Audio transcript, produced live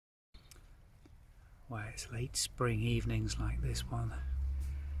Well, it's late spring evenings like this one,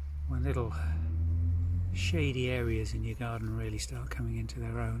 when little shady areas in your garden really start coming into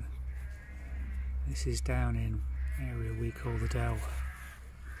their own. This is down in an area we call the Dell,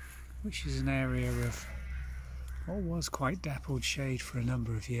 which is an area of what was quite dappled shade for a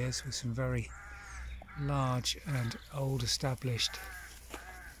number of years, with some very large and old established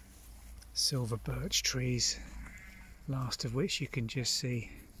silver birch trees, last of which you can just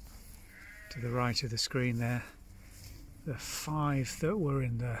see to the right of the screen there. The 5 that were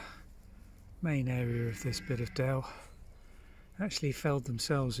in the main area of this bit of Dell actually felled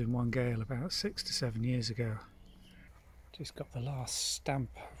themselves in one gale about 6 to 7 years ago. Just got the last stamp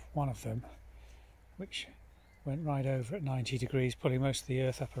of one of them, which went right over at 90 degrees, pulling most of the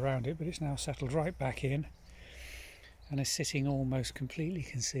earth up around it, but it's now settled right back in and is sitting almost completely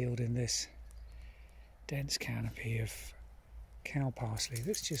concealed in this dense canopy of cow parsley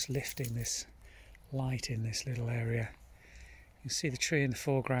that's just lifting this light in this little area. You can see the tree in the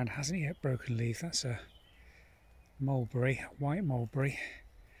foreground hasn't yet broken leaf. That's a mulberry, white mulberry,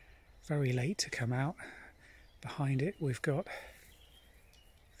 very late to come out. Behind it we've got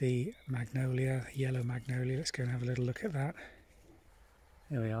the magnolia, yellow magnolia. Let's go and have a little look at that.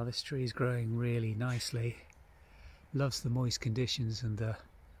 There we are. This tree is growing really nicely. Loves the moist conditions and the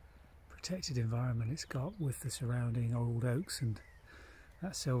protected environment it's got with the surrounding old oaks and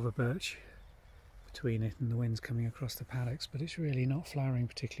that silver birch between it, and the wind's coming across the paddocks, but it's really not flowering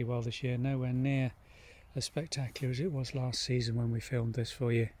particularly well this year. Nowhere near as spectacular as it was last season when we filmed this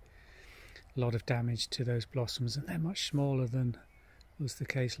for you. A lot of damage to those blossoms, and they're much smaller than was the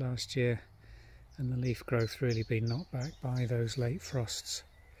case last year, and the leaf growth really been knocked back by those late frosts.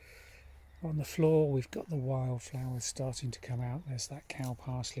 On the floor we've got the wildflowers starting to come out. There's that cow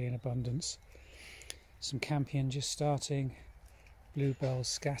parsley in abundance, some campion just starting, bluebells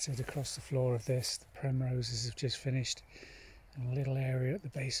scattered across the floor of this, the primroses have just finished, and a little area at the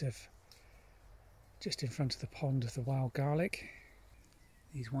base of, just in front of the pond, of the wild garlic.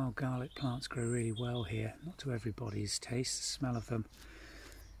 These wild garlic plants grow really well here, not to everybody's taste. The smell of them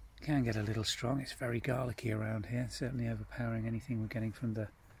can get a little strong. It's very garlicky around here, certainly overpowering anything we're getting from the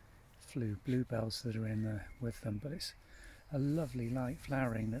bluebells that are in there with them, but it's a lovely light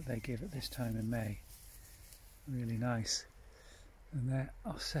flowering that they give at this time in May. Really nice. And they're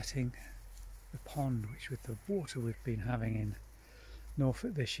offsetting the pond, which with the water we've been having in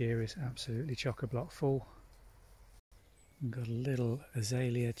Norfolk this year is absolutely chock-a-block full. We've got a little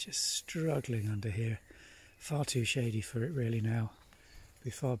azalea just struggling under here. Far too shady for it really now. It'd be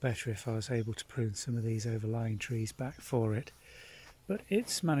far better if I was able to prune some of these overlying trees back for it. But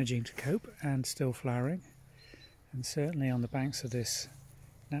it's managing to cope and still flowering, and certainly on the banks of this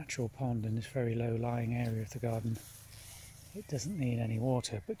natural pond in this very low lying area of the garden, it doesn't need any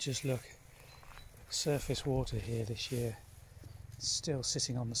water. But just look, surface water here this year, still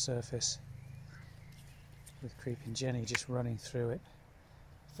sitting on the surface with creeping Jenny just running through it.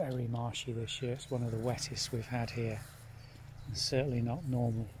 Very marshy this year. It's one of the wettest we've had here, and certainly not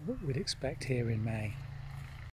normal what we'd expect here in May.